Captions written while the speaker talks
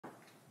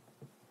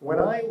When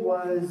I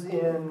was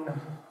in,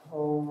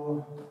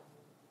 6th,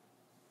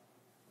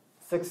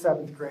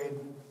 7th grade,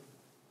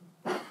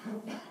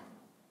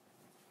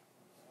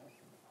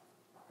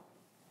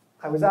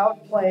 I was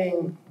out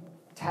playing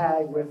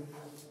tag with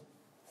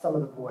some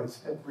of the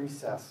boys at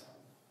recess.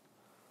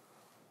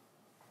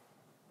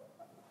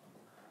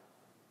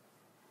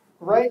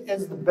 Right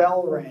as the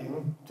bell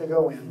rang to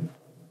go in,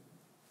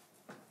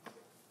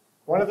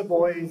 one of the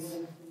boys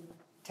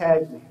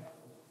tagged me.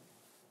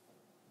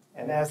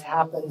 And as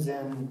happens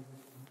in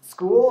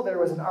school, there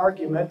was an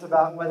argument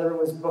about whether it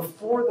was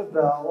before the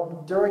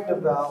bell, during the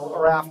bell,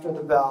 or after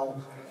the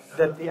bell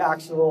that the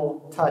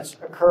actual touch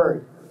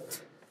occurred.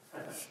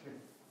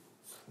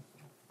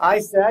 I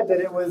said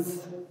that it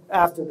was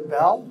after the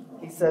bell.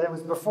 He said it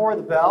was before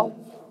the bell.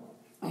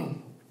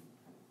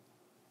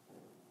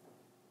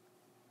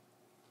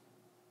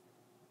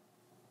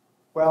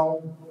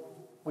 Well,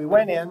 we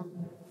went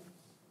in,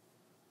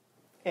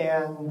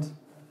 and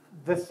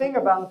the thing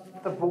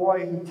about the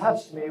boy who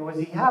touched me was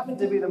he happened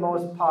to be the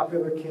most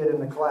popular kid in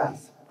the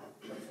class.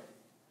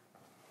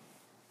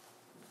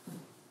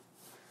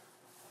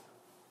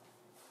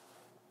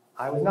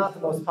 I was not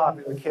the most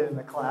popular kid in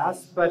the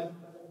class, but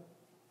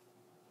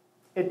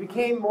it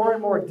became more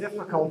and more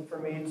difficult for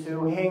me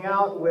to hang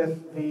out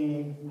with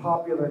the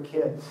popular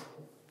kids.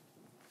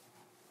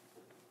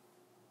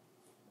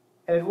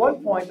 And at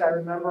one point, I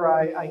remember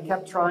I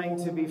kept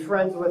trying to be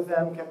friends with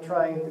them,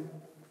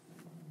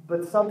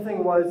 but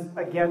something was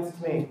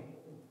against me,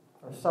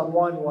 or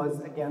someone was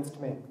against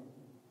me.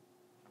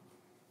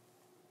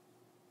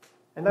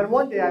 And then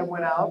one day I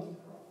went out,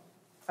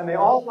 and they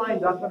all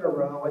lined up in a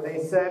row, and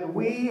they said,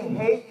 "We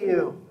hate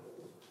you."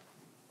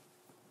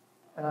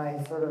 And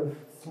I sort of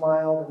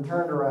smiled and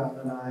turned around,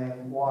 and I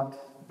walked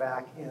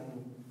back in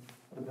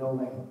the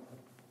building.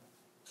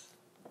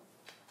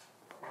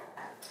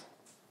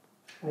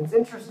 And it's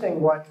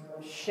interesting what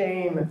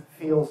shame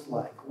feels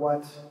like,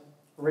 what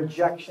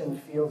rejection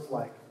feels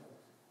like.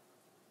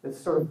 This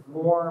sort of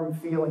warm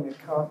feeling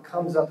that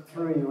comes up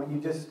through you,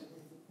 and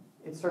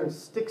it sort of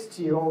sticks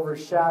to you,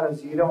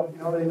 overshadows you. You don't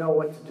really know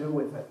what to do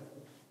with it.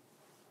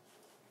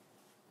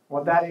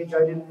 Well, at that age,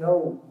 I didn't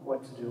know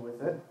what to do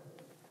with it.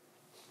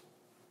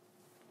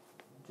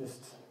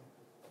 Just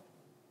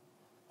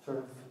sort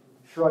of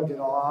shrugged it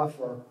off,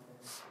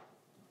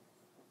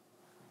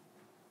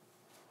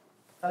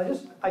 I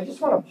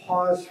just want to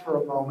pause for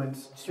a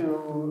moment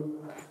to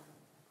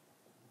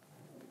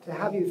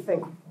have you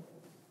think,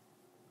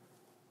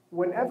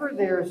 whenever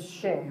there's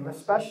shame,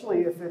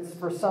 especially if it's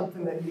for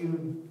something that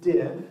you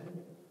did,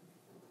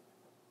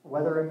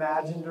 whether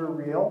imagined or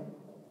real,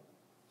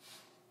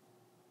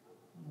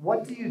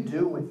 what do you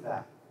do with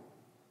that?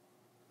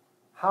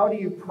 How do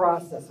you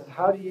process it?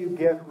 How do you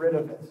get rid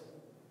of it?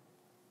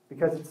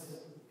 Because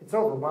it's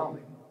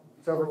overwhelming.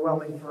 It's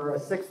overwhelming for a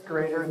 6th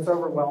grader. It's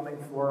overwhelming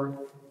for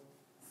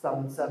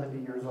someone 70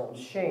 years old.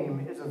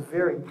 Shame is a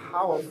very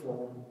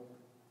powerful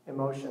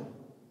emotion.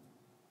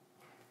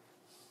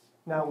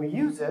 Now we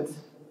use it,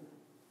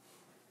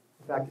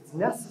 in fact it's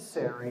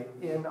necessary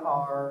in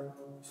our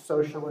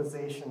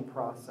socialization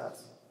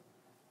process.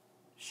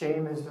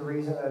 Shame is the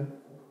reason that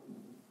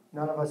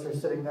none of us are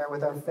sitting there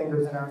with our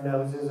fingers in our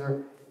noses,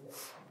 or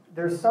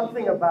there's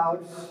something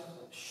about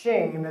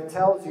shame that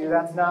tells you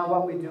that's not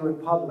what we do in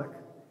public.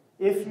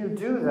 If you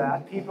do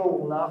that, people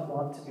will not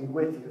want to be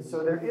with you.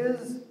 So there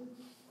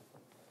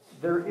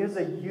is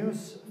a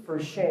use for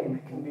shame.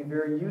 It can be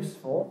very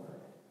useful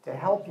to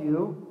help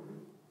you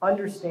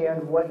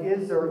understand what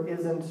is or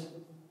isn't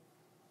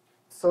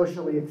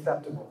socially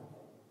acceptable.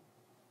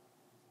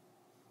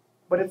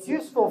 But it's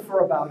useful for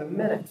about a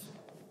minute.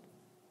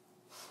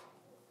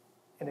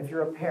 And if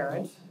you're a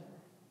parent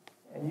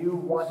and you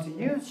want to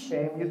use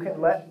shame, you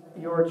can let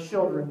your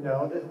children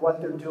know that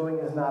what they're doing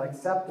is not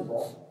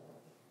acceptable.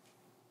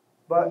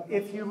 But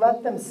if you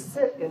let them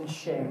sit in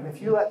shame,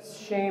 if you let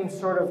shame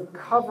sort of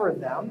cover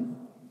them,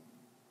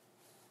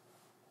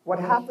 what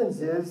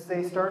happens is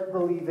they start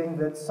believing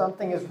that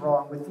something is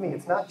wrong with me.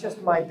 It's not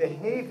just my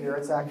behavior,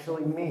 it's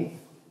actually me.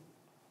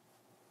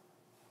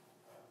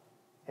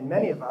 And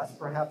many of us,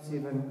 perhaps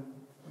even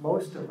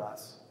most of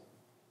us,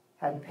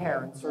 had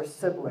parents or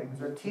siblings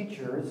or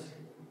teachers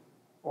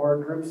or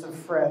groups of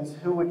friends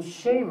who would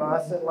shame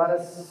us and let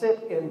us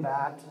sit in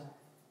that.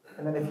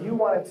 And then if you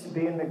wanted to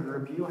be in the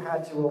group, you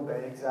had to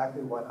obey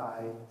exactly what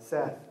I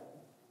said.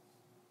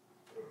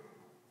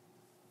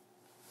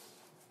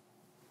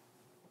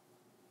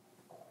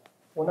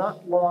 Well,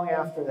 not long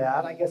after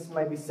that, I guess it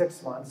might be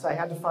 6 months, I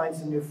had to find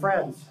some new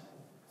friends.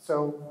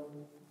 So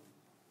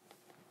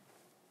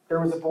there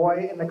was a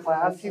boy in the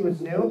class, he was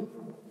new.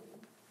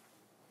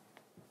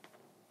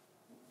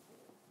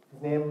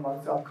 His name,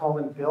 I'll call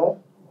him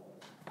Bill.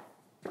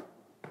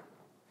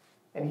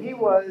 And he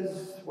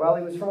was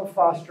from a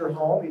foster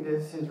home.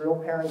 His real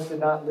parents did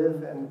not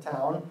live in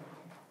town.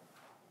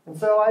 And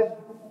so I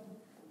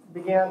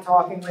began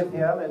talking with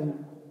him,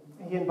 and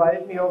he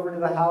invited me over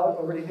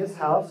to his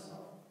house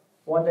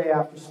one day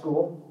after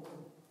school.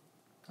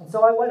 And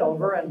so I went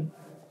over, and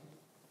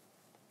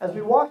as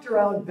we walked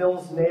around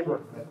Bill's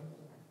neighborhood,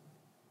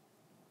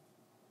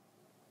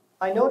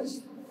 I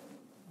noticed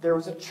there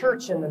was a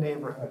church in the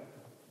neighborhood.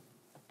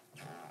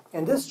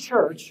 And this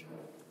church,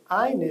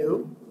 I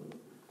knew,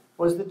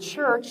 was the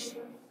church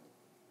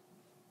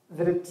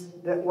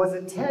that was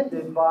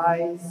attended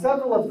by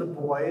several of the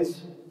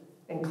boys,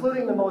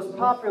 including the most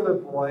popular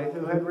boy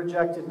who had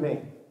rejected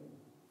me.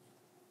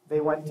 They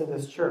went to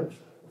this church.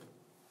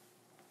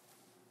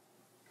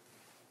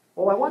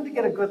 Well, I wanted to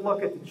get a good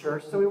look at the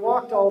church, so we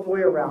walked all the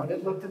way around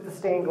it, looked at the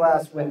stained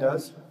glass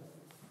windows.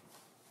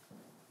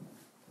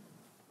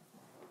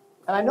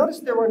 And I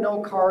noticed there were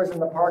no cars in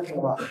the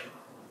parking lot.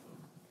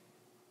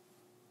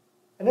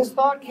 And this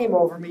thought came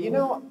over me,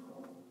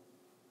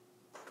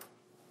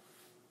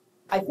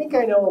 I think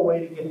I know a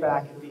way to get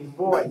back at these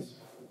boys.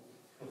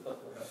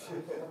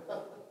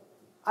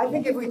 I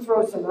think if we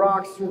throw some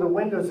rocks through the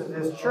windows of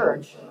this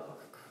church,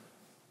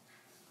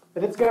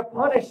 that it's going to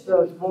punish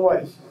those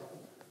boys.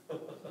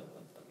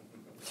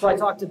 So I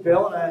talked to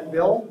Bill, and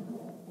Bill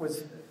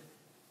was,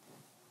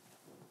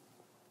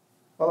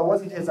 well, it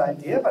wasn't his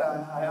idea, but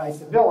I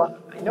said, Bill,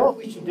 you know what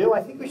we should do?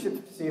 I think we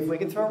should see if we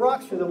can throw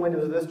rocks through the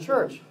windows of this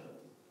church.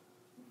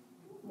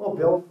 Well,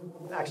 Bill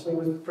actually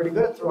was pretty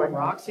good at throwing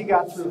rocks. He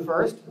got through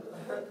first.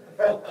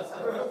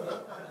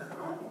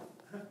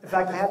 In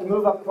fact, I had to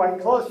move up quite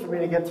close for me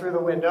to get through the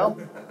window.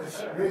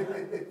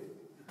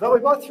 But we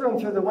both threw him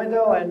through the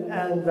window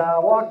and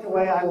walked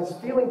away. I was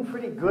feeling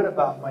pretty good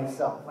about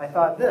myself. I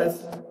thought,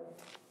 this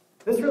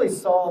really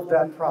solved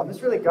that problem.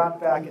 This really got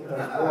back at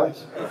those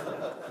boys.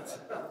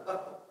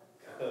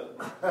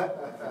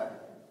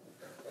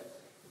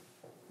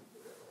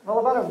 Well,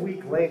 about a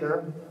week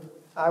later,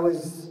 I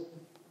was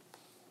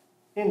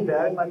in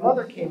bed. My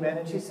mother came in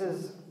and she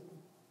says,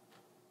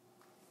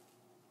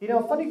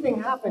 a funny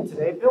thing happened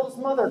today. Bill's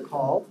mother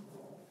called,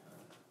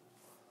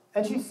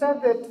 and she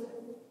said that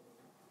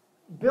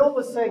Bill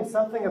was saying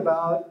something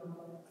about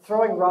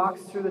throwing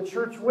rocks through the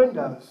church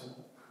windows,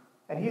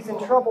 and he's in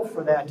trouble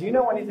for that. Do you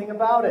know anything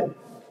about it?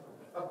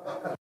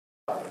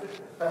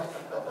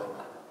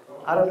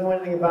 I don't know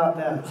anything about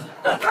that.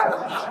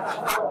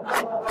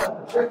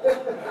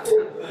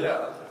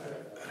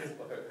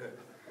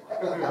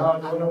 I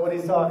don't know what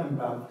he's talking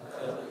about.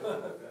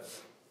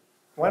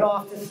 Went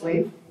off to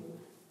sleep.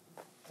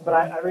 But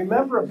I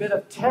remember a bit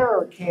of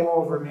terror came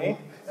over me.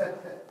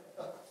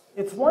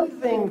 It's one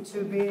thing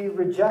to be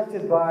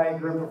rejected by a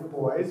group of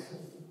boys.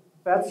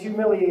 That's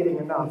humiliating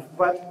enough.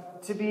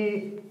 But to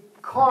be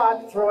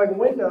caught throwing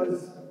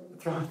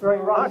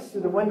rocks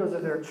through the windows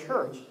of their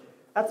church,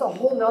 that's a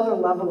whole nother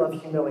level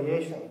of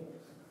humiliation.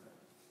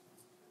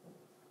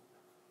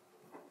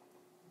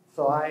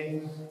 So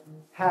I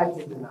had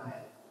to deny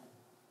it,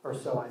 or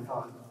so I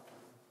thought.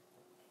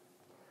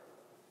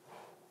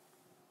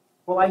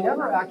 Well, I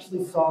never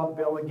actually saw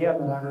Bill again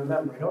that I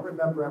remember. I don't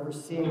remember ever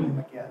seeing him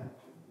again.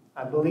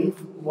 I believe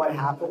what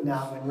happened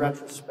now in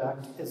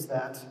retrospect is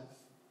that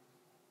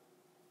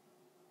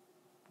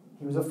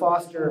he was a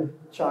foster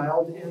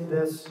child in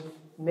this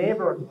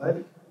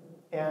neighborhood,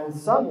 and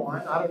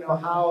someone, I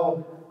don't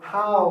know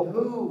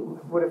who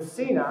would have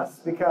seen us,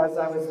 because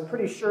I was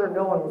pretty sure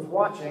no one was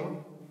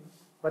watching,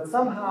 but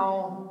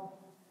somehow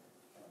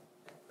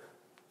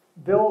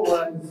Bill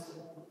was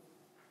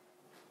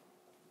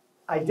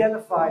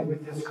identified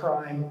with his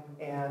crime,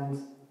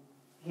 and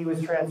he was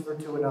transferred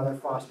to another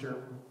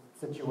foster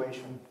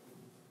situation.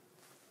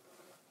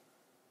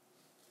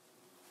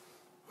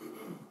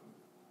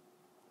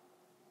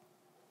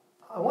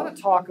 I want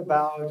to talk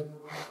about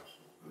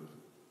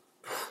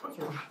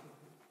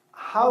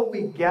how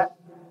we get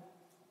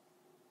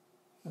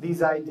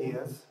these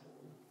ideas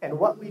and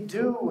what we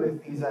do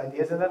with these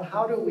ideas, and then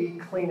how do we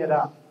clean it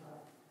up.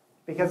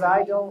 Because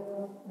I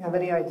don't have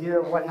any idea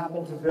of what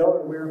happened to Bill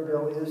or where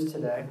Bill is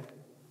today.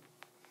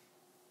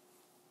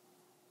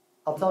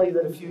 I'll tell you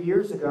that a few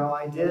years ago,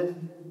 I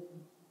did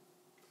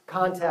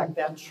contact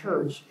that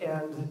church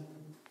and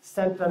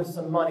sent them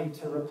some money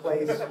to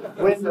replace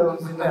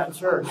windows in that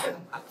church.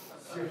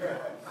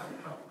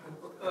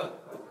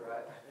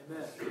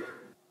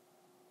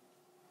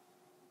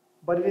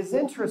 But it is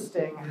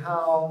interesting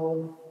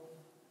how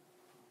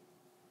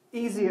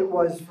easy it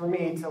was for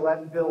me to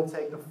let Bill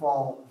take the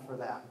fall for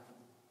that.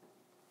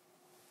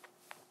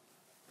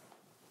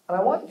 And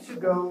I want to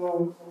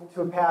go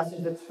to a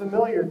passage that's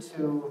familiar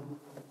to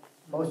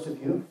most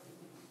of you.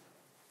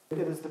 It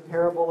is the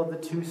parable of the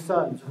two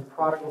sons, or the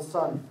prodigal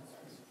son.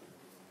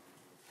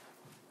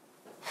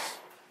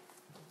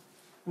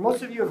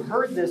 Most of you have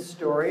heard this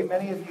story.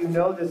 Many of you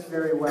know this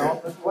very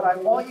well. But what I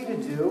want you to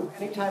do,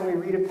 anytime we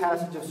read a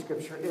passage of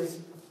Scripture, is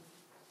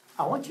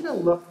I want you to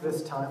look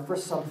this time for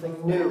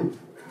something new.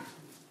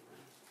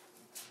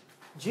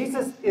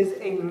 Jesus is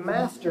a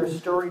master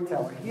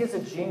storyteller. He is a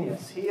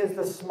genius. He is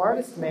the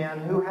smartest man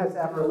who has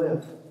ever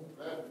lived.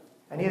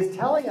 And he is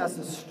telling us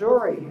a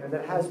story here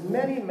that has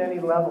many, many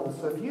levels.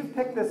 So if you've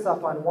picked this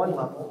up on one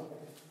level,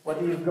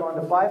 whether you've gone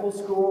to Bible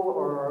school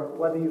or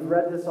whether you've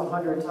read this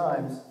 100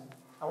 times,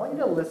 I want you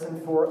to listen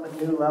for a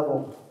new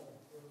level.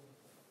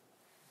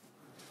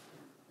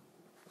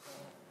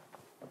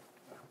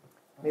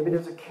 Maybe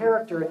there's a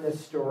character in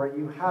this story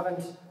you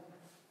haven't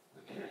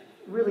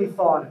really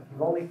thought of.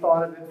 You've only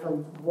thought of it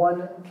from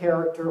one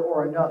character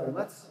or another.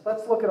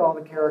 Let's look at all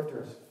the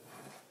characters.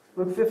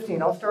 Luke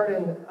 15, I'll start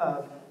in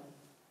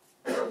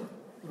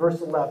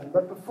verse 11.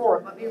 But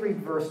before, let me read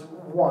verse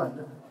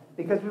 1,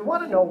 because we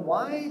want to know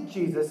why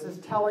Jesus is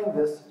telling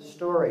this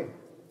story.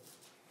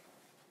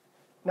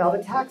 Now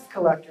the tax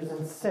collectors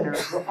and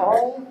sinners were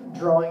all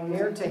drawing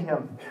near to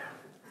him.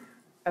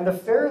 And the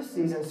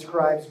Pharisees and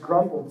scribes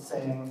grumbled,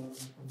 saying,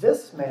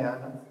 "This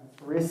man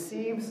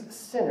receives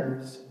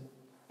sinners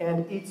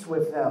and eats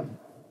with them."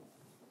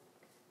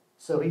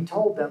 So he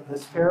told them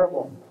this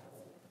parable.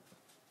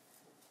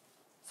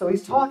 So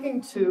he's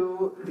talking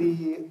to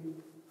the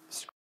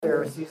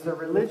Pharisees, the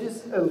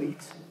religious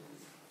elite.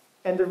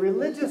 And the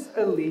religious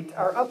elite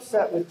are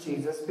upset with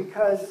Jesus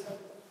because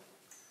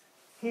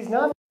he's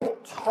not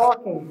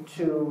talking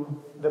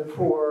to the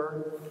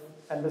poor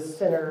and the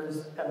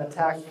sinners and the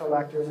tax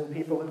collectors and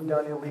people who've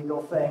done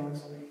illegal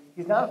things.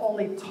 He's not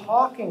only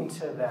talking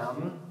to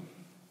them,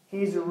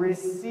 he's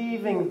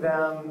receiving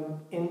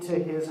them into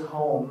his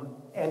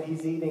home and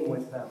he's eating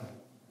with them.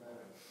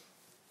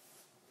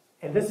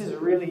 And this is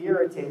really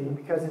irritating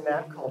because in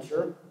that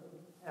culture,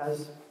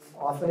 as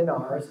often in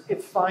ours,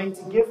 it's fine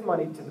to give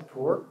money to the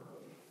poor.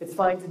 It's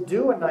fine to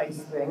do a nice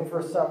thing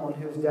for someone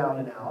who's down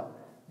and out.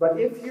 But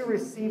if you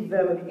receive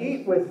them and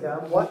eat with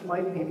them, what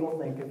might people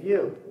think of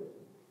you?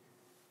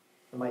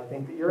 They might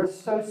think that you're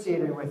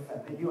associated with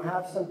them, that you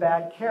have some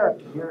bad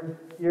character,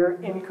 you're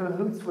in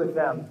cahoots with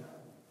them.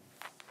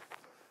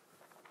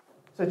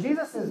 So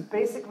Jesus is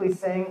basically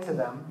saying to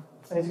them,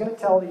 and he's going to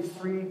tell these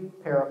three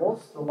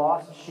parables, the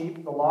lost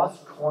sheep, the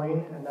lost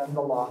coin, and then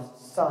the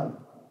lost son.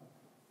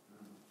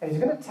 And he's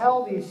going to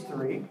tell these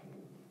three,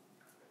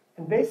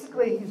 and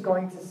basically he's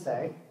going to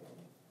say,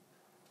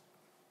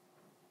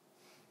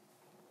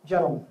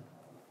 "Gentlemen,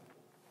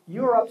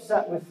 you are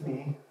upset with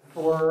me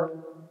for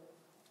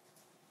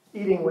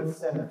eating with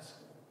sinners.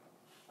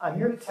 I'm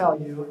here to tell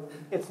you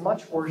it's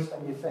much worse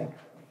than you think.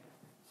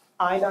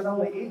 I not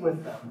only eat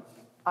with them,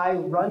 I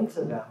run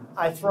to them.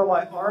 I throw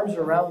my arms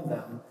around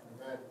them.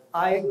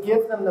 I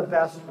give them the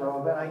best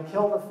robe, and I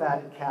kill the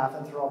fatted calf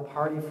and throw a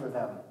party for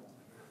them.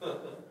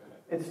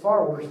 It's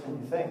far worse than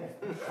you think."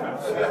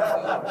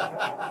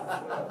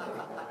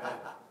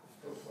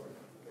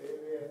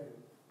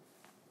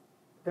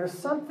 There's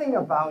something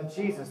about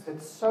Jesus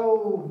that's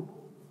so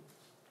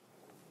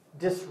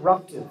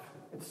disruptive.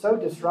 It's so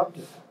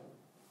disruptive.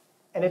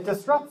 And it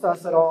disrupts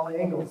us at all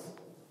angles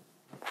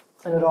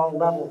and at all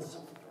levels.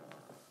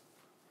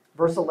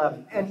 Verse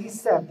 11, "And he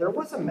said, there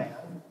was a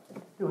man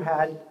who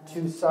had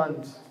 2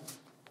 sons.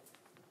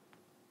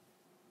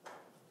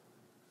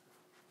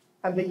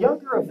 And the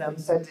younger of them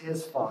said to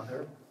his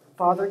father,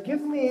 'Father,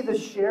 give me the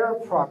share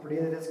of property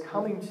that is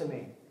coming to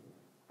me.'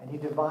 And he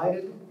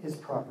divided his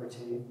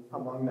property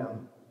among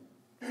them.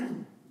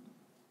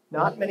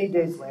 Not many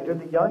days later,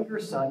 the younger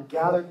son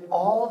gathered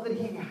all that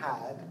he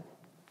had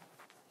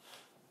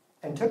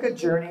and took a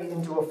journey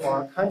into a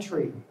far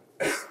country.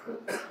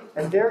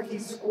 And there he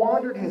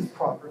squandered his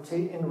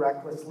property in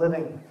reckless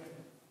living.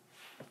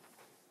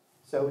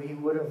 So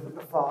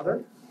the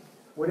father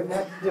would have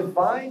had to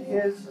divide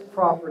his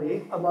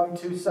property among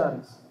 2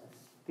 sons.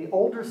 The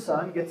older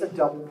son gets a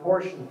double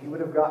portion. He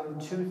would have gotten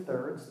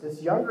 2/3.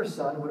 This younger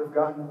son would have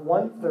gotten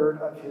 1/3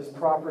 of his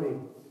property.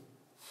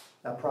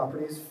 Now,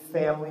 property is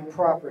family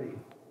property.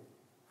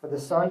 For the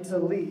son to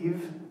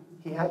leave,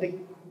 he had to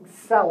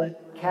sell it,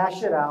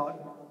 cash it out,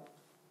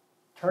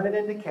 turn it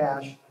into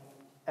cash,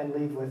 and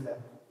leave with it.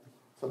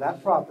 So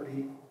that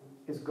property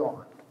is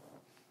gone.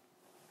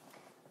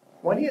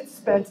 When he had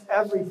spent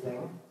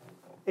everything,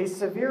 a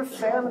severe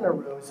famine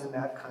arose in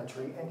that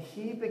country, and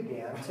he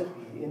began to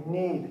be in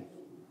need.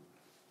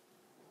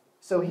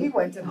 So he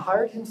went and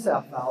hired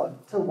himself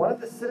out to one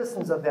of the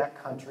citizens of that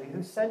country,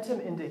 who sent him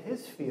into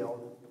his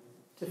field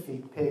to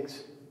feed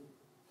pigs.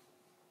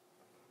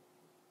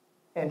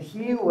 And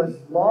he was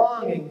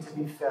longing to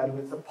be fed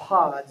with the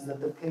pods that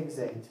the pigs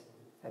ate,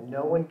 and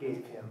no one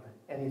gave him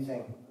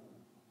anything.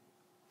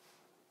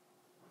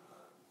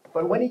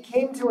 But when he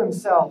came to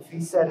himself,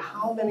 he said,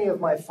 'How many of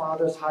my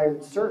father's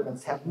hired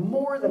servants have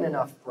more than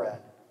enough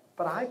bread,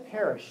 but I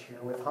perish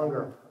here with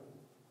hunger?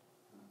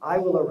 I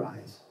will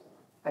arise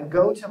and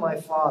go to my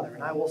father,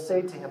 and I will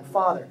say to him,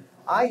 Father,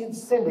 I have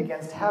sinned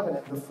against heaven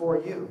and before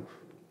you.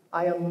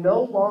 I am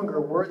no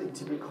longer worthy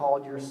to be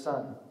called your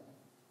son.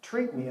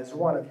 Treat me as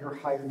one of your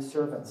hired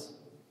servants.'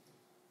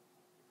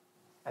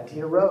 And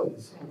he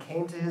arose and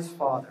came to his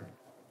father.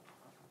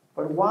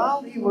 But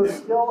while he was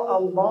still a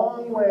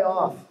long way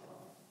off,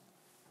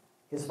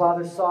 his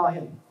father saw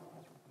him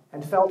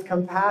and felt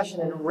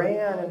compassion and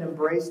ran and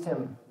embraced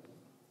him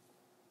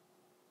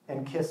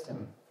and kissed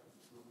him.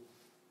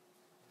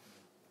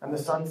 And the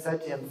son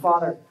said to him,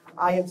 'Father,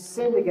 I have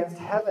sinned against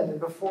heaven and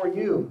before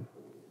you.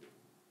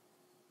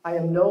 I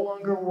am no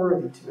longer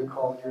worthy to be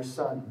called your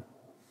son.'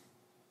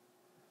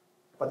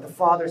 But the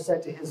father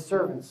said to his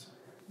servants,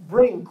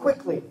 'Bring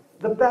quickly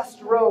the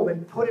best robe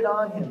and put it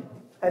on him,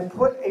 and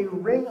put a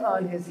ring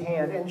on his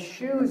hand and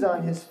shoes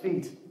on his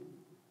feet.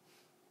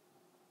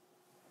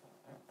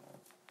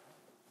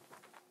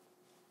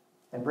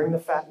 and bring the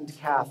fattened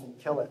calf and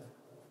kill it.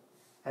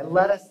 And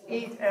let us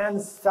eat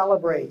and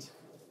celebrate.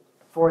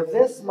 For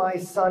this my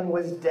son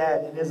was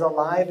dead and is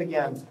alive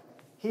again.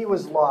 He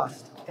was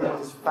lost and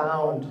is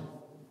found.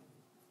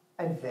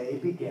 And they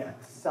began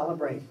to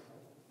celebrate.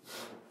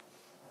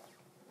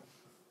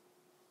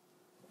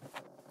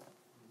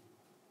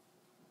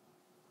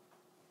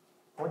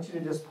 I want you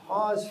to just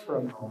pause for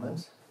a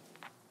moment.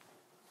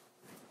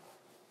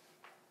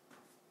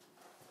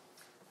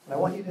 And I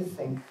want you to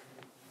think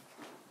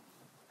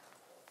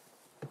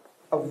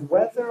of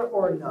whether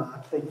or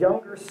not the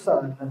younger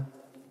son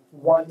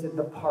wanted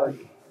the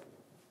party.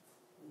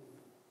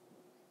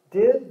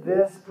 Did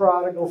this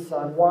prodigal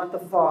son want the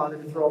father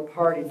to throw a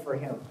party for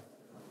him?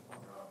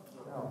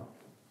 No.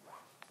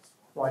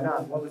 Why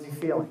not? What was he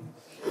feeling?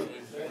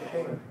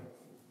 Shame.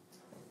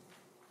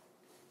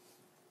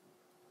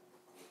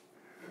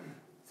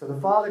 So the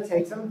father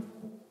takes him,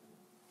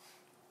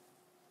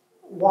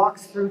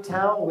 walks through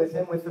town with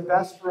him with the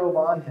best robe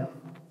on him,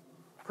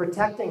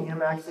 protecting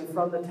him actually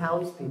from the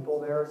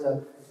townspeople. There's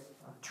a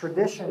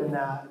tradition in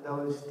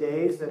those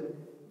days that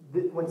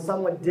when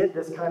someone did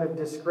this kind of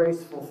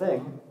disgraceful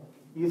thing,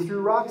 you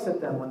threw rocks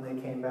at them when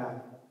they came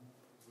back.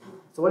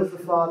 So what is the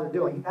father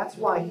doing? That's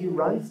why he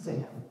runs to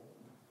him.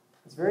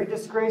 It's very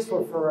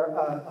disgraceful for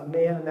a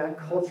man in that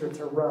culture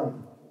to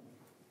run.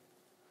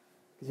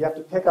 Because you have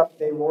to pick up,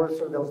 they wore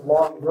sort of those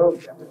long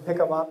robes. You have to pick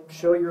them up,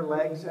 show your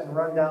legs, and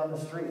run down the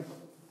street.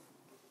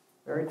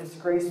 Very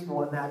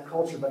disgraceful in that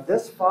culture. But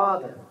this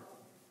father,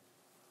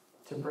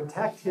 to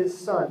protect his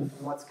son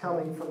from what's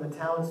coming from the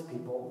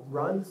townspeople,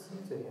 runs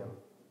to him.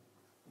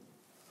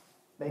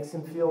 Makes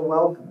him feel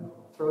welcome.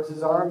 Throws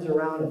his arms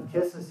around him,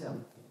 kisses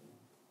him.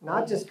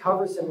 Not just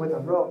covers him with a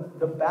robe,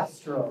 the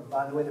best robe.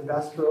 By the way, the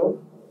best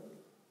robe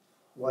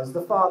was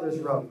the father's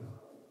robe.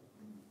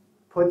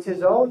 Puts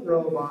his own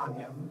robe on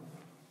him.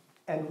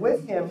 And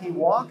with him, he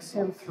walks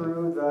him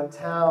through the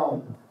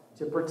town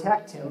to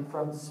protect him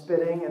from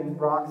spitting and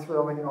rock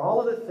throwing and all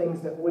of the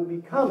things that would be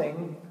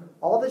coming,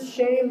 all the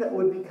shame that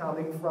would be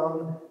coming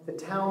from the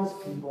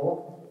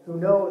townspeople who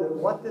know that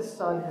what this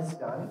son has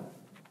done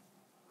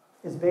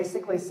is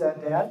basically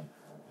said, Dad,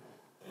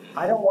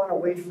 I don't want to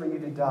wait for you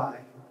to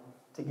die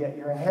to get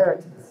your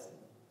inheritance.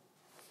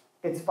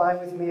 It's fine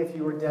with me if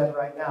you were dead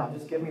right now.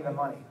 Just give me the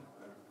money.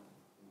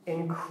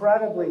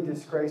 Incredibly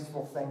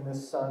disgraceful thing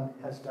this son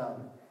has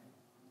done.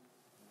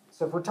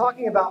 So if we're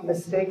talking about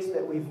mistakes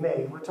that we've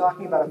made, we're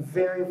talking about a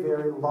very,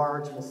 very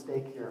large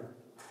mistake here.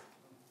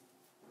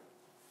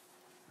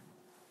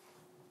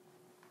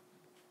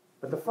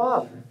 But the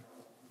father,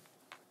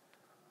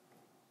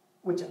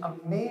 which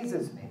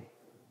amazes me,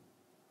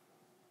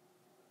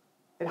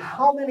 at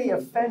how many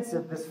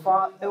offenses this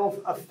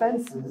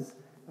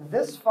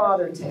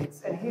father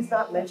takes, and he's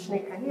not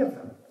mentioning any of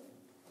them.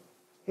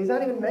 He's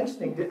not even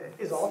mentioning,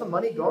 is all the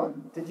money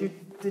gone? Did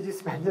you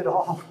spend it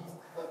all?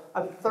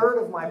 A third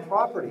of my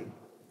property.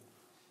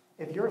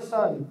 If your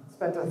son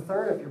spent a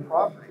third of your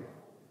property,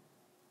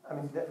 I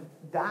mean,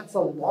 that's a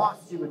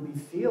loss you would be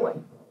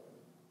feeling.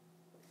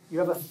 You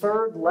have a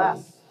third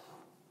less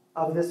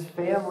of this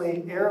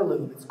family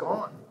heirloom. It's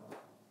gone.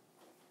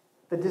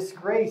 The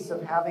disgrace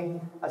of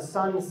having a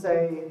son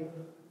say,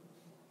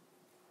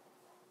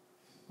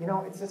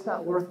 it's just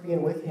not worth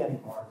being with you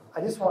anymore.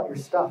 I just want your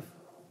stuff.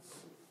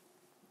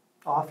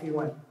 Off you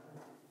went.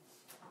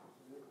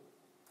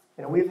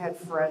 We've had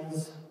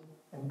friends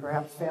and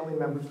perhaps family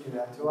members do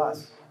that to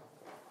us.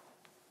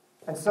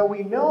 And so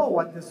we know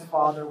what this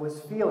father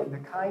was feeling, the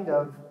kind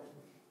of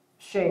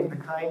shame, the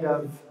kind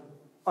of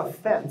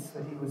offense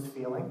that he was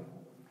feeling,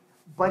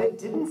 but it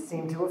didn't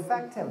seem to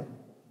affect him.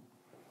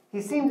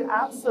 He seemed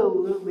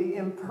absolutely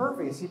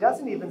impervious. He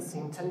doesn't even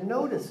seem to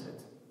notice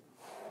it.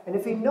 And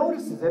if he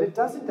notices it, it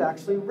doesn't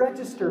actually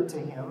register to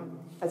him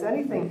as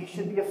anything he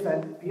should be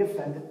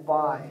offended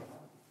by.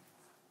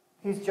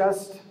 He's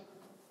just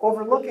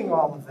overlooking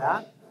all of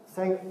that,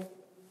 saying,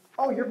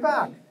 oh, you're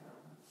back.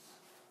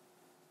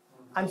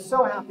 I'm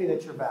so happy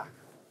that you're back.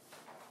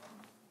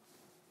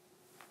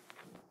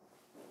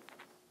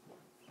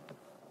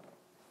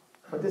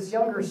 But this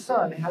younger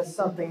son has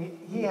something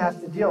he has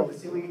to deal with.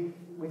 See,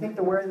 we think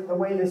the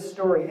way this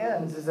story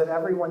ends is that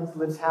everyone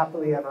lives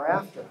happily ever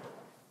after.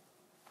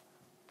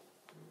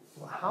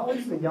 Well, how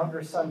is the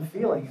younger son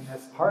feeling in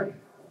this party?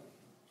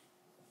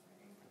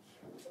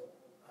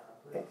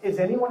 Is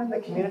anyone in the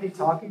community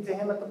talking to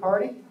him at the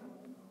party?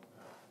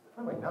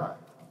 Probably not.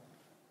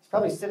 He's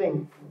probably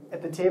sitting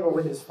at the table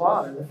with his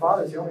father. The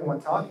father's the only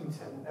one talking to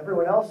him.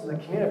 Everyone else in the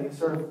community is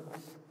sort of,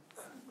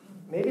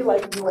 maybe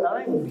like you and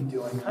I would be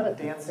doing, kind of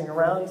dancing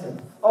around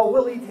him. Oh,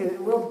 we'll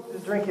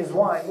drink his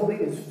wine, we'll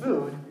eat his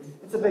food.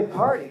 It's a big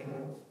party.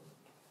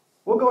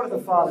 We'll go to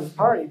the father's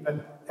party,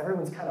 but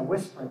everyone's kind of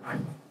whispering.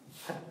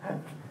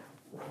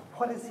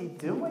 What is he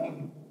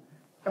doing?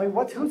 I mean,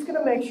 who's going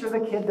to make sure the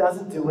kid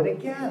doesn't do it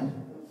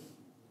again?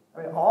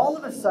 I mean, all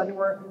of a sudden,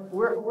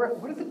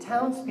 what do the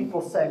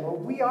townspeople say? Well,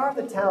 we are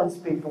the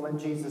townspeople in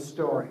Jesus'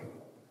 story.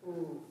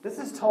 This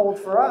is told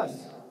for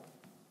us.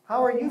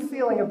 How are you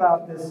feeling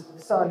about this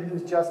son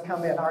who's just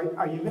come in?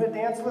 Are you going to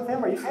dance with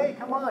him? Hey,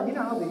 come on. You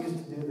know how they used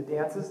to do the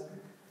dances.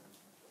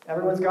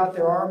 Everyone's got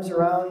their arms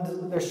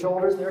around their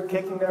shoulders. They're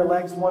kicking their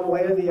legs one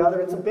way or the other.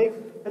 It's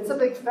a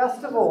big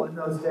festival in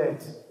those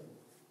days.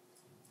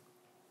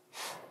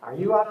 Are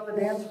you out on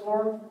the dance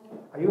floor?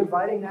 Are you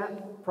inviting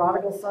that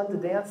prodigal son to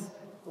dance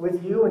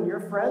with you and your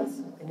friends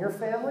and your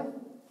family?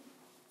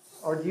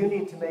 Or do you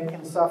need to make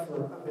him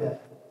suffer a bit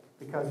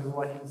because of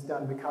what he's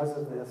done, because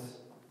of this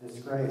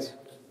disgrace?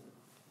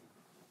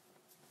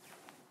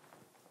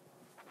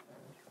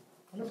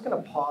 I'm just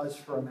going to pause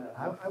for a minute.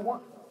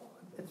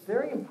 It's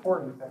very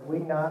important that we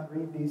not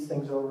read these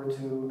things over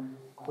too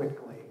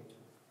quickly.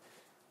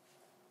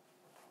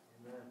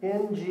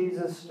 In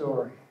Jesus'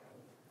 story,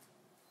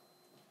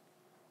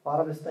 a lot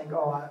of us think,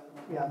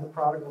 I'm the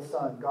prodigal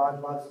son.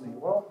 God loves me.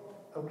 Well,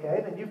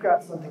 okay, then you've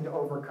got something to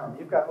overcome.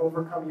 You've got to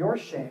overcome your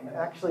shame.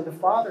 Actually, the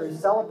Father is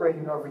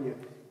celebrating over you.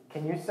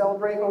 Can you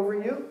celebrate over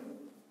you?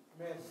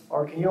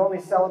 Or can you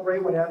only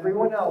celebrate when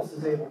everyone else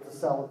is able to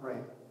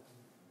celebrate?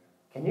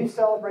 Can you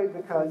celebrate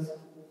because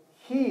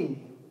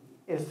He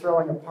is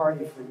throwing a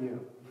party for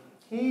you?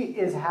 He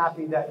is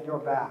happy that you're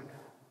back.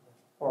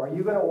 Or are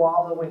you going to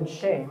wallow in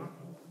shame?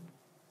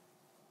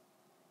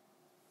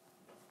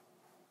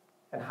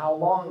 And how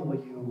long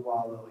will you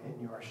wallow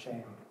in your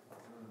shame?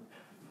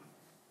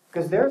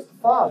 Because there's the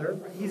Father.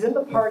 He's in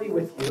the party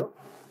with you.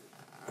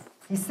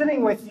 He's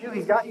sitting with you.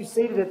 He's got you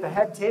seated at the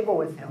head table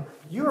with Him.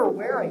 You are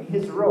wearing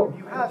His robe.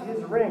 You have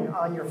His ring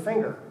on your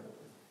finger.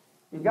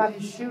 You've got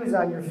His shoes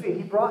on your feet.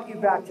 He brought you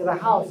back to the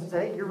house and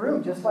said, hey, your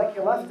room just like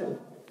you left it.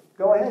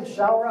 Go ahead,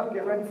 shower up,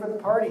 get ready for the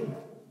party.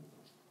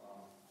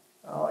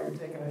 Oh, you're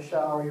taking a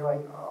shower. You're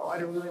like, I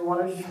don't really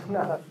want to.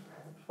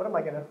 Who am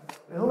I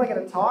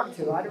going to talk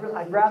to?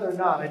 I'd rather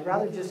not. I'd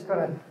rather just going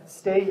to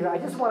stay here. I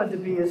just wanted to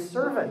be His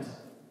servant.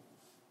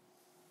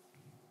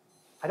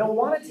 I don't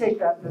want to take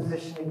that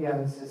position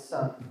again as His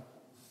son.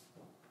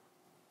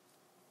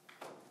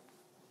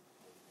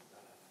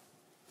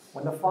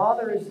 When the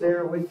Father is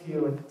there with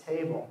you at the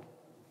table,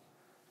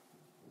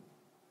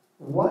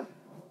 what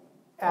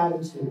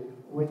attitude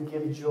would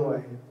give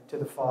joy to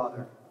the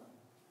Father?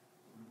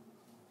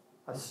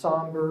 A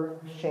somber,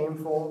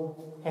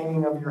 shameful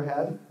hanging of your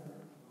head?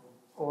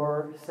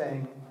 Or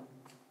saying,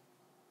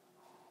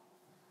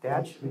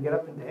 Dad, should we get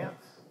up and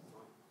dance?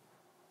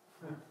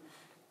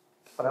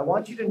 But I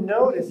want you to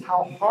notice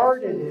how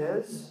hard it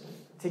is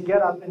to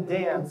get up and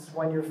dance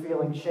when you're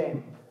feeling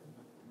shame.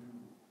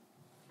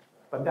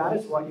 But that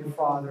is what your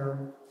Father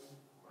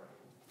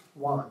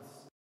wants.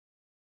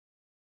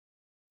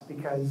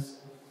 Because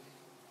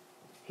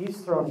He's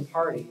thrown a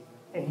party,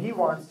 and He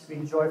wants to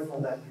be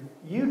joyful that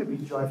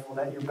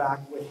you're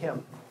back with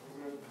Him.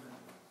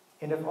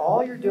 And if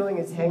all you're doing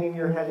is hanging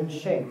your head in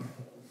shame,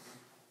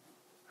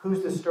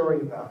 who's the story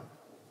about?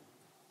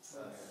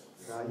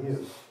 Not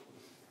you.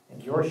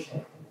 And your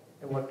shame,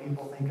 and what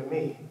people think of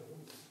me,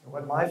 and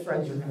what my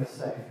friends are going to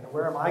say, and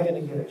where am I going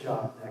to get a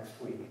job next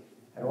week?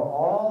 And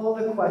all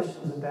the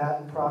questions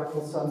that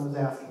prodigal son was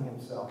asking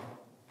himself.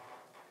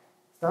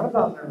 It's not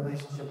about my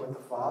relationship with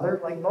the Father.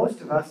 Like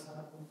most of us,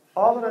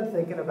 all that I'm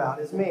thinking about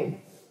is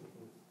me.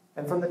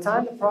 And from the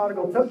time the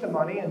prodigal took the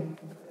money and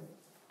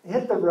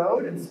hit the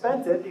road and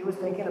spent it, he was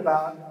thinking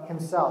about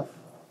himself.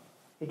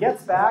 He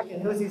gets back,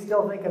 and who's he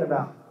still thinking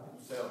about?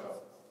 Himself.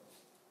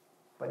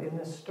 But in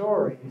this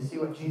story, you see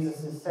what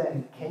Jesus is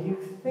saying. Can you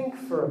think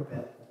for a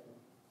bit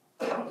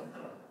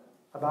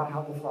about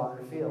how the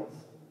Father feels?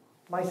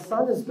 My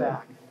son is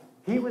back.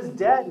 He was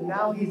dead, and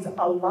now he's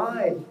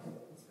alive.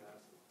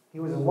 He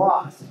was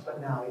lost, but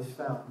now he's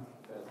found.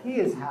 He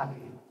is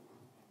happy.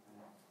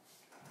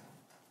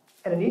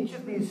 And in each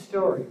of these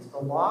stories, the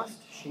lost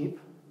sheep,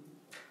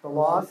 the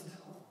lost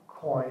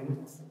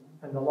coin,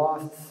 and the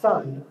lost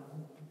son,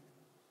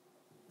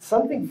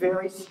 something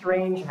very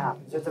strange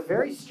happens. There's a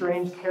very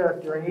strange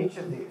character in each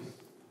of these.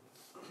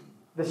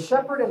 The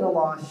shepherd and the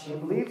lost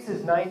sheep leaves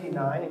his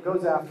 99 and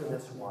goes after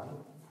this one,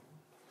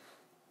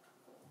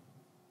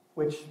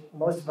 which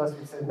most of us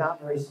would say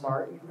not very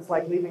smart. It's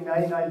like leaving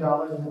 $99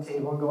 on the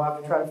table and go out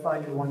and try to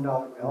find your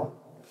 $1 bill.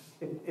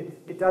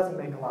 It doesn't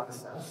make a lot of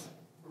sense.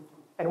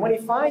 And when he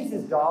finds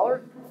his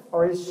dollar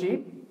or his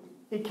sheep,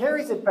 he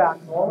carries it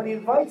back home and he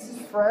invites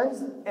his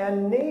friends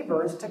and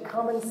neighbors to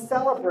come and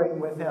celebrate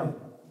with him.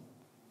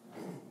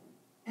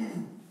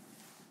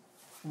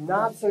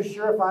 Not so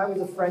sure if I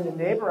was a friend and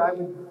neighbor,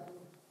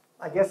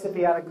 I guess if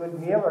he had a good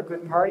meal or a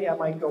good party, I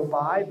might go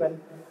by, but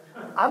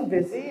I'm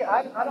busy.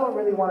 I don't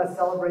really want to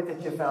celebrate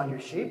that you found your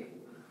sheep.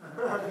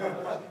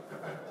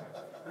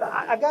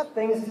 I got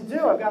things to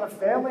do. I've got a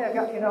family.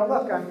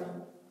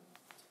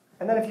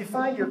 And then if you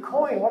find your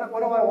coin, what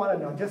do I want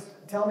to know? Just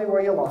tell me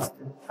where you lost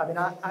it. I mean,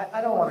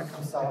 I don't want to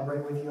come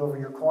celebrate with you over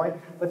your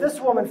coin. But this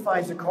woman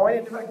finds a coin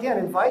and, again,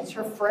 invites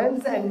her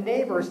friends and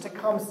neighbors to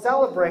come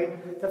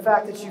celebrate the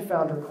fact that she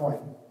found her coin.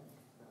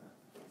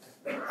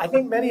 I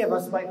think many of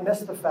us might miss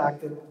the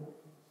fact that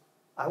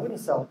I wouldn't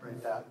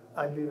celebrate that.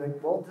 I'd be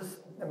like, well,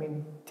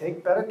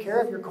 take better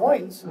care of your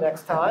coins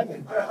next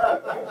time.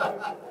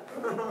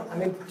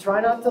 And,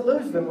 try not to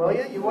lose them, will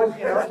you? You would,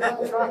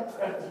 try.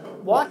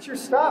 Watch your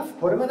stuff.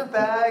 Put them in a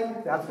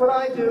bag. That's what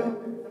I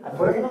do. I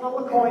put them in a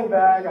little coin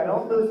bag. I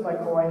don't lose my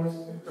coins.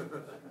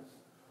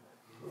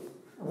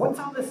 What's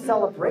all this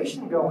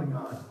celebration going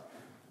on?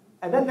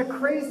 And then the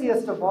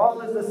craziest of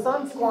all is the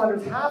son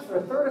squanders half or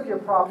a third of your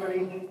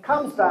property,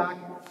 comes back.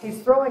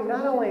 He's throwing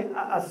not only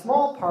a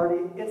small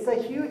party, it's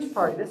a huge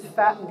party. This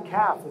fattened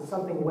calf is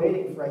something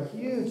waiting for a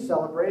huge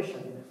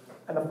celebration.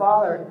 And the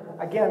father,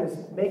 again, is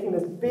making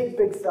this big,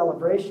 big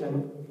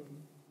celebration.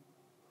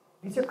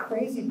 These are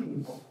crazy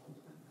people.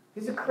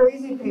 These are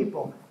crazy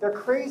people. They're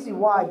crazy.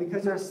 Why?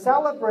 Because they're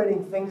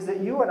celebrating things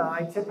that you and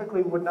I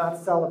typically would not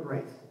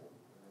celebrate.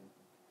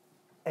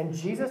 And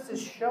Jesus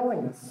is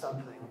showing us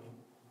something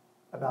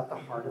about the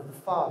heart of the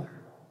Father.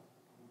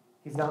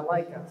 He's not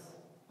like us.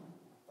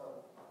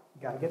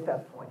 You got to get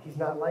that point. He's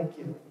not like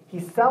you. He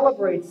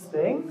celebrates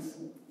things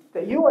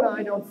that you and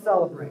I don't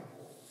celebrate.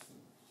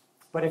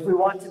 But if we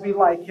want to be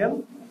like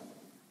him,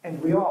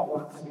 and we all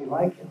want to be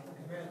like him,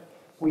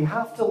 we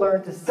have to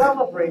learn to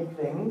celebrate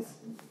things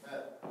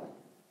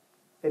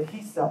that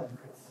he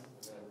celebrates.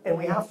 And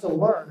we have to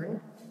learn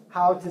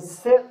how to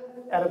sit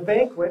at a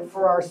banquet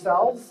for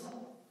ourselves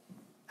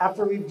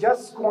after we've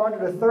just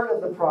squandered a third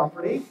of the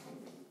property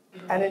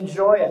and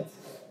enjoy it.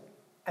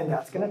 And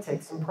that's going to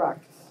take some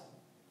practice.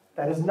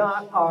 That is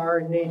not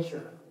our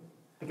nature.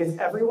 Because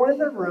everyone in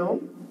the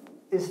room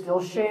is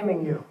still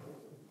shaming you,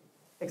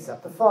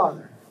 except the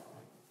Father.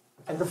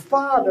 And the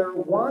Father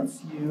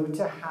wants you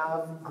to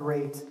have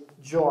great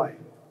joy.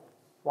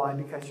 Why?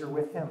 Because you're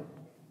with him.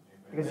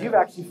 Because you've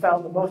actually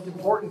found the most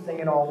important thing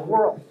in all the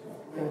world,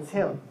 and it's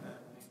him.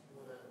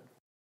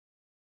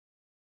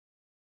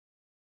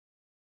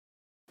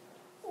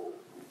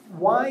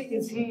 Why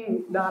is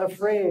he not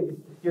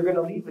afraid you're going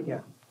to leave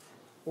again?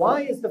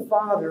 Why is the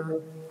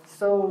Father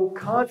so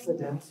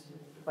confident?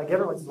 Like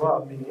everyone's,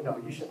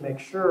 you should make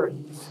sure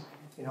he's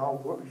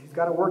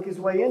got to work his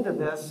way into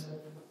this.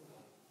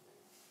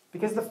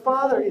 Because the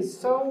Father is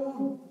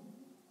so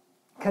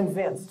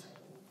convinced.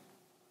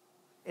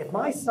 If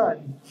my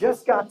son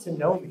just got to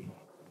know me,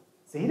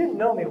 see, he didn't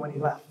know me when he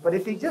left, but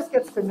if he just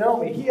gets to know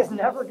me, he is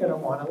never going to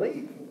want to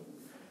leave.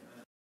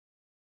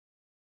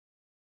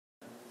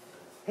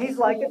 He's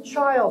like a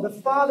child. The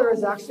Father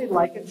is actually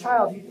like a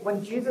child.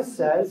 When Jesus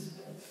says,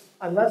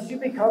 unless you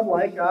become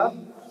like a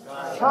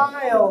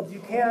child, you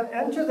can't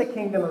enter the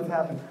kingdom of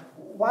heaven.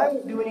 Why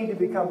do we need to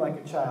become like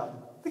a child?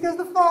 Because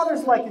the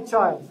Father's like a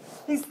child.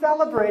 He's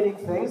celebrating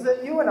things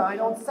that you and I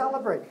don't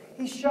celebrate.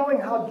 He's showing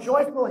how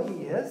joyful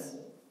he is.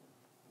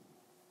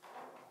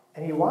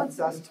 And he wants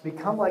us to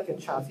become like a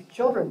child. See,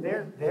 children,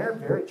 they're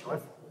very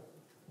joyful.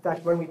 In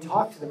fact, when we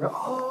talk to them, we're,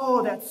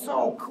 oh, that's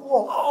so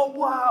cool. Oh,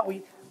 wow.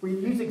 We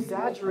use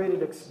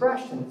exaggerated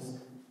expressions.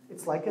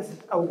 It's like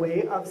a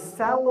way of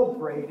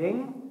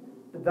celebrating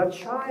the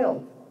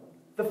child.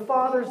 The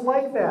Father's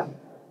like that.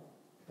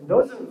 And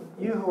those of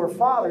you who are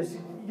fathers,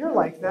 you're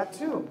like that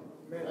too.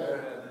 Amen.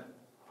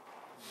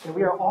 And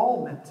we are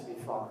all meant to be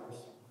fathers.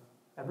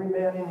 Every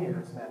man in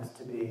here is meant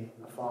to be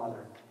a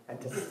father. And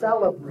to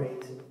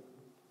celebrate,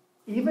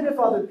 even if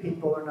other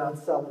people are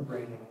not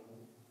celebrating.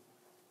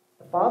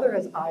 The Father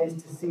has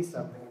eyes to see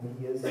something, and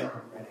he is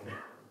celebrating.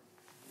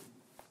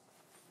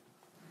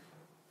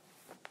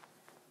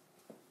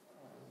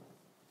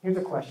 Here's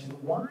a question.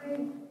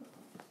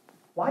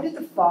 Why did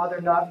the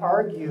Father not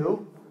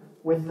argue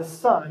with the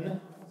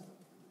Son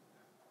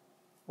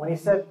when he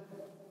said,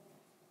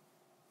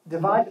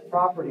 divide the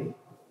property?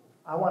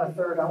 I want a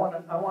third. I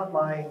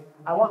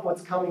want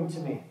what's coming to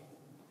me.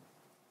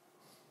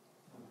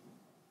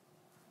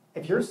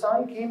 If your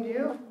son came to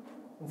you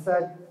and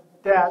said,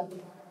 Dad,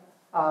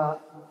 I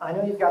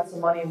know you've got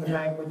some money in the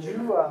bank. Would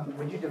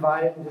you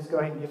divide it and just go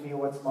ahead and give me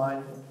what's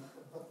mine?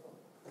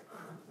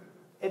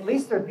 At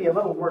least there'd be a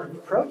little word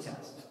of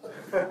protest.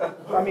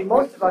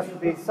 Most of us would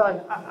be,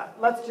 son,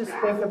 let's just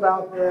think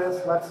about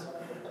this.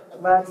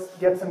 Let's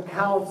get some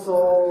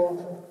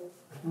counsel.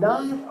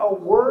 Not a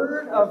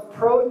word of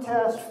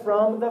protest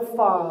from the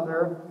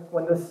Father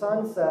when the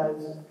Son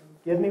says,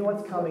 give me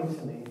what's coming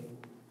to me.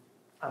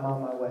 I'm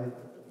on my way.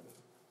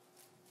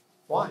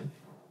 Why?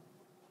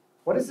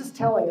 What is this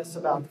telling us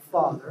about the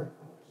Father?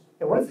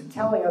 And what is it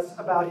telling us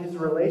about his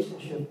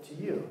relationship to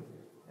you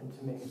and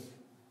to me?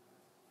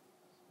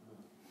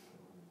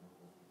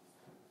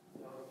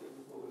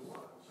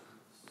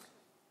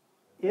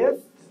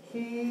 If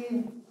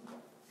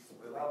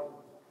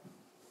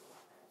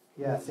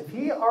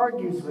he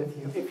argues with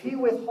you, if he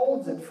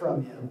withholds it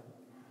from you,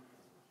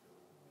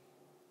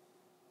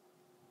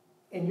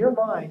 in your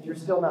mind, you're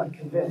still not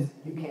convinced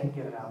you can't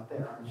get it out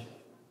there, aren't you?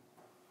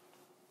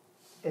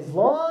 As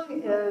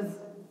long as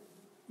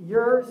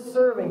you're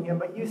serving him,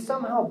 but you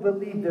somehow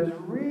believe there's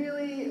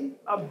really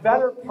a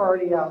better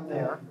party out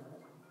there,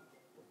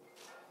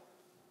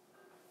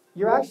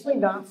 you're actually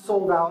not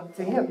sold out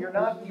to him. You're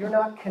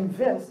not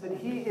convinced that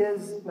he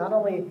is not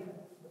only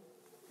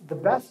the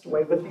best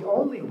way, but the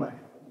only way.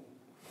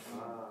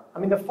 I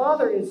mean, the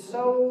father is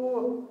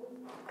so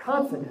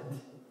confident.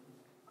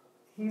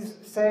 He's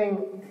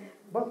saying,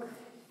 look,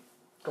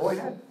 go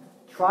ahead.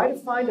 Try to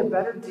find a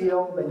better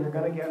deal than you're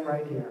going to get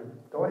right here.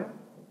 Go ahead.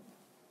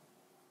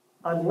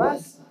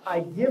 Unless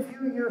I give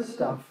you your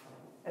stuff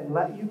and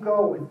let you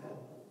go with it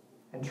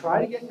and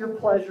try to get your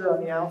pleasure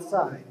on the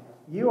outside,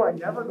 you are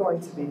never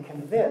going to be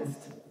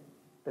convinced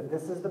that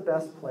this is the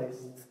best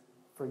place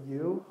for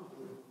you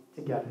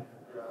to get it.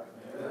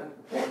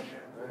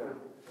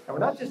 And we're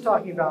not just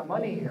talking about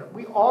money here.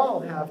 We all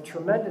have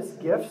tremendous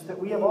gifts that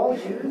we have all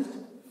used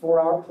for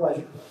our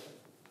pleasure.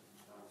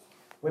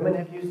 Women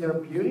have used their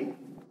beauty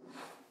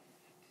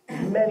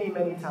many,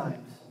 many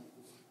times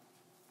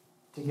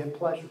to get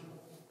pleasure.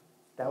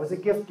 That was a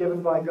gift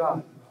given by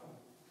God.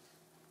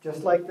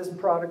 Just like this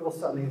prodigal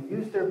son, they have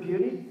used their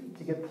beauty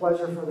to get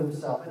pleasure for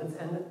themselves, and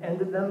it's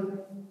ended them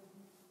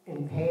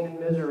in pain and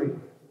misery.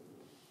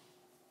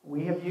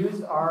 We have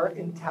used our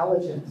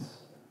intelligence.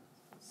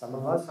 Some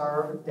of us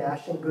are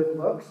dashing good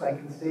looks. I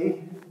can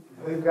see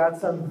we've got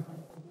some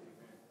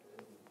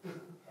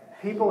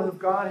people who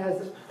God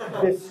has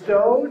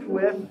bestowed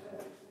with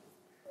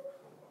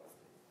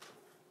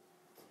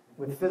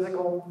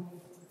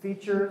physical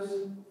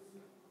features,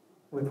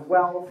 with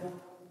wealth,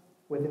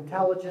 with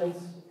intelligence.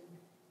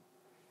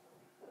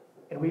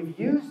 And we've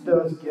used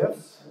those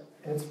gifts,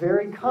 and it's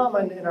very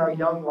common in our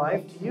young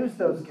life to use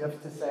those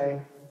gifts to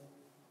say,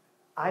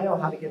 I know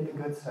how to get the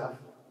good stuff,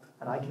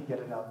 and I can get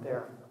it out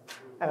there.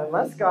 And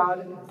unless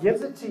God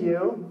gives it to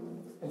you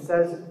and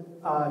says,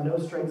 no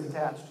strings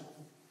attached,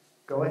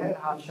 go ahead,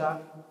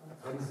 hotshot.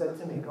 That's what he said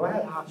to me. Go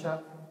ahead,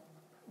 hotshot.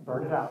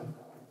 Burn it out.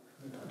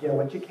 Get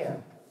what you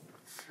can.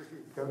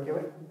 Go give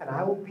it. And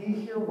I will be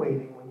here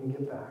waiting when you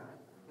get back.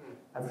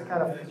 That's the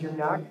kind of, because you're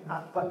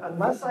not, but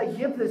unless I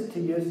give this to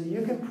you so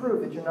you can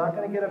prove that you're not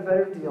going to get a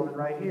better deal than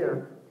right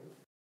here,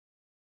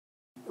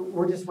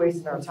 we're just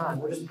wasting our time.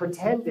 We're just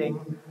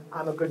pretending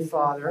I'm a good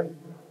father,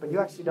 but you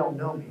actually don't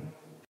know me.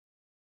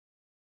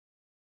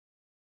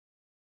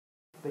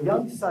 The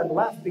young son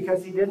left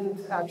because he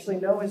didn't actually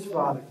know his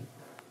father.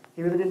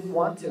 He really didn't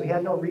want to. He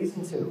had no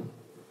reason to.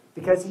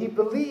 Because he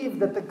believed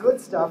that the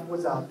good stuff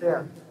was out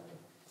there.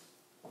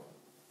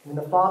 In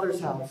the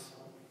Father's house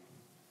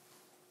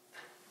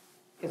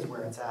is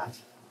where it's at.